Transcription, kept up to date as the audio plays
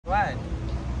Glad.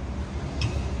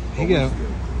 He got.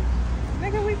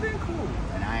 Nigga, we been cool.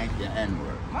 And I ain't the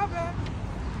N-word. My bad.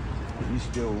 You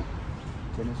still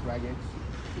tennis rackets?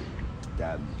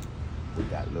 That with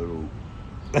that little.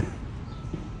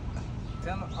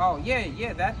 Oh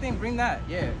yeah, that thing. Bring that.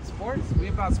 Yeah, sports. We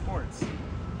about sports.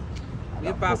 We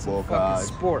about some fucking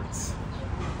sports.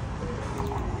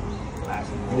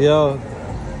 Yo.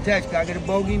 Tex, can I get a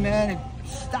bogey, man?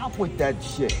 Stop with that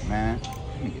shit, man.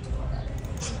 Let me get the fuck out of here.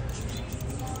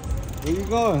 Where you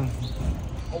going?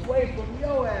 Away from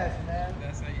your ass, man.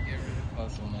 That's how you get rid of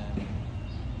hustle, man.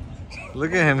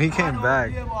 Look at him. He came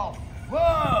back. Give a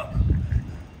fuck.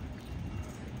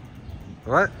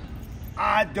 What?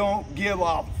 I don't give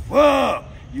a fuck.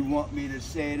 You want me to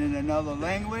say it in another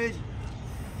language?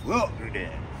 Fuck it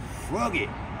then. Fuck it.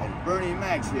 As Bernie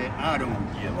Mac said, I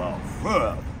don't give a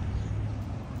fuck.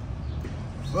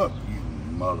 Fuck you,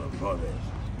 motherfuckers.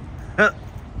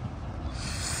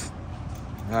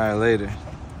 All right, later.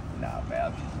 Nah,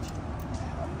 man.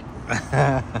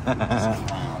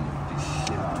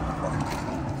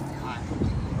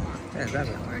 That's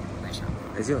better.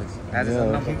 It's yours. That is Yeah, a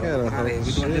number. he got a whole We doing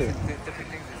shit. different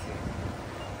things this year.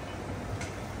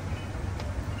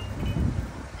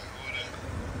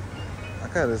 I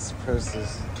gotta press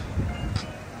this.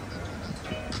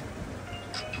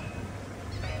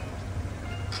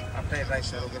 I play it like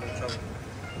shit. I don't get in trouble.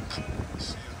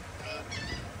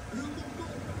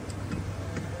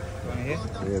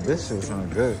 Yeah, this shit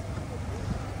sound good.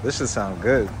 This should sound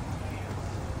good.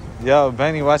 Yo,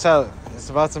 Benny, watch out. It's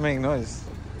about to make noise.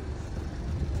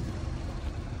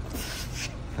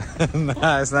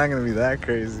 Nah, it's not gonna be that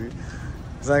crazy.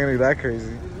 It's not gonna be that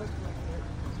crazy.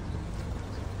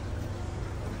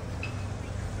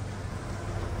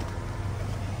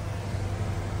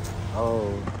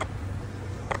 Oh.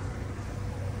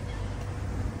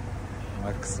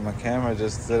 My camera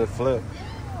just did a flip.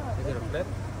 You did a flip?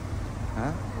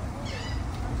 Huh?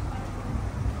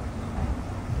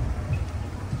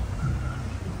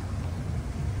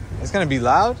 It's gonna be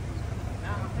loud?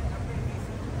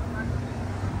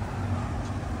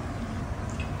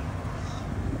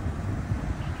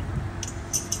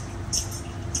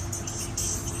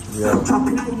 Yeah.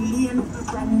 Chopping like lane,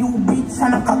 brand new beats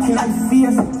and a cocky like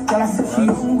face. Girl, I said she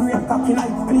hungry, a cocky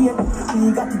like plate. When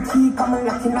you got the key, come and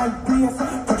lock in like place.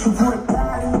 Touch you for a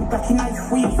party, cocky like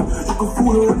face. You can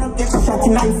fool when I get a shot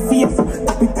in like face.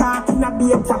 If we talking, I be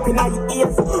a chopping like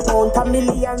ears. Mount a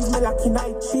millions, me locking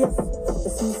like chase. You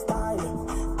see style,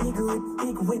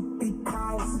 big whip, big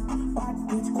cars. Bad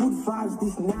bitch, good vibes,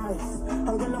 this nice.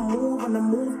 I'm gonna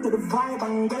move to the vibe.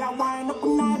 I'm gonna wind up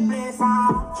in that place.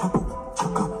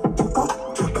 Chaka.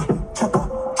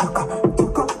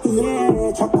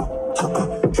 Yeah, chaka.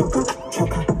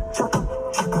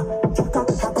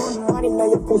 Money now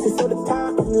your pussy so the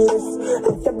talking list.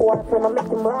 If your boyfriend, I make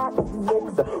him rock the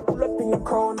legs. Pull up in your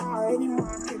corner, any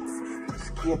markets.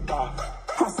 Skate off.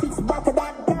 I six back of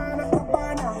that Ghana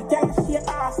cabana. Girl, shake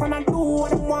off and I do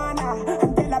what I wanna.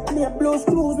 And tell her play blues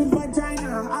clues with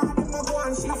vagina. All them a go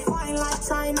and she fine like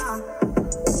China.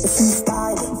 See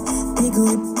style, big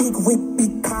whip,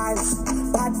 big cars.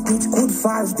 Bad bitch, good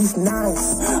vibes, this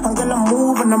nice. I'm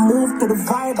gonna move to the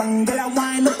vibe. I'm gonna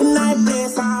wind up in that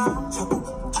place.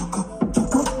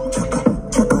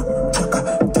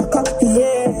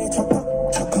 Yeah, chaka.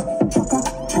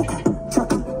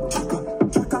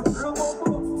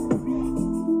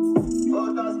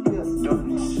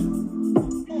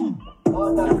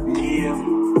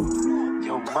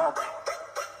 Yo, Marvin.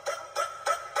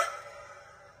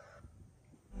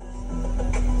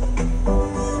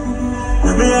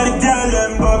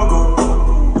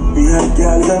 Me and the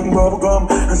girl them bubblegum.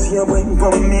 I see her waiting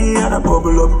for me and I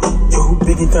bubble up. Yo,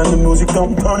 big it and the music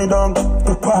don't turn it down.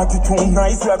 The party too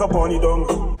nice like a bunny down.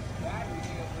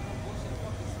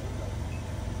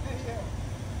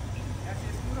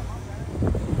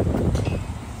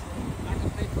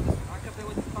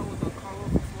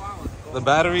 The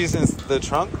batteries in the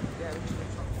trunk? Yo,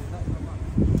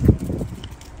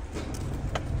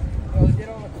 we did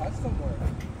all the custom work.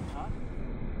 Huh?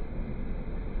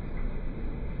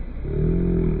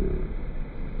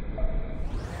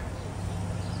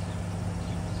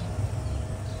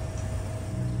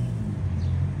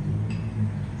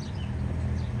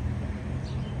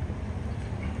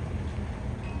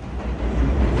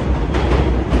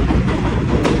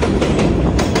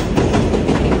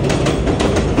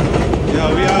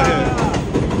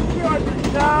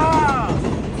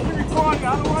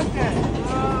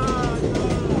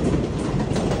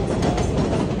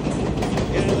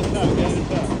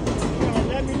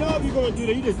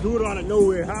 You just do it out of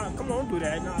nowhere. Huh? Come on, do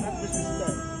that. Nah, that's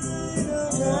disrespect.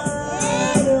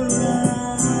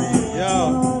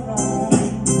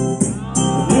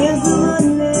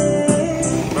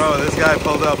 guy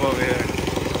pulled up over here.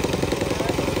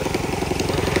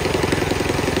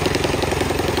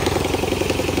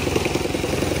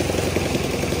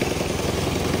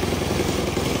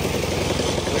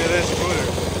 Look at this scooter.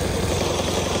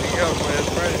 You can go for his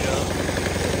price, yo.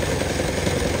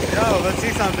 Yo, let's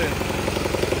see something.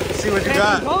 See what you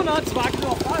got. Donuts, back to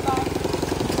a 5 out.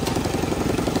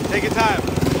 Take your time.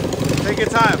 Take your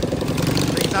time.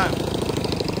 Take your time.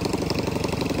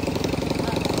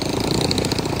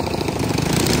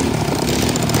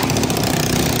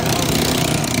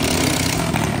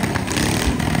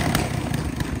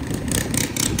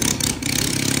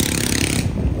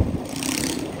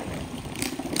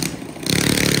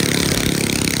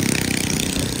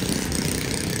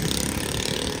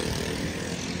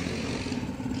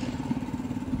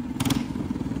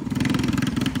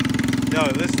 Yo,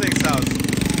 this thing sounds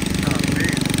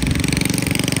big.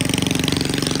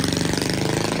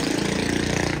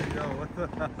 Yo, what the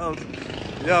hell?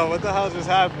 Yo, what the hell just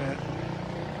happened?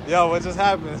 Yo, what just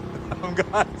happened?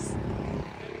 Guys.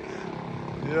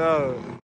 Yo.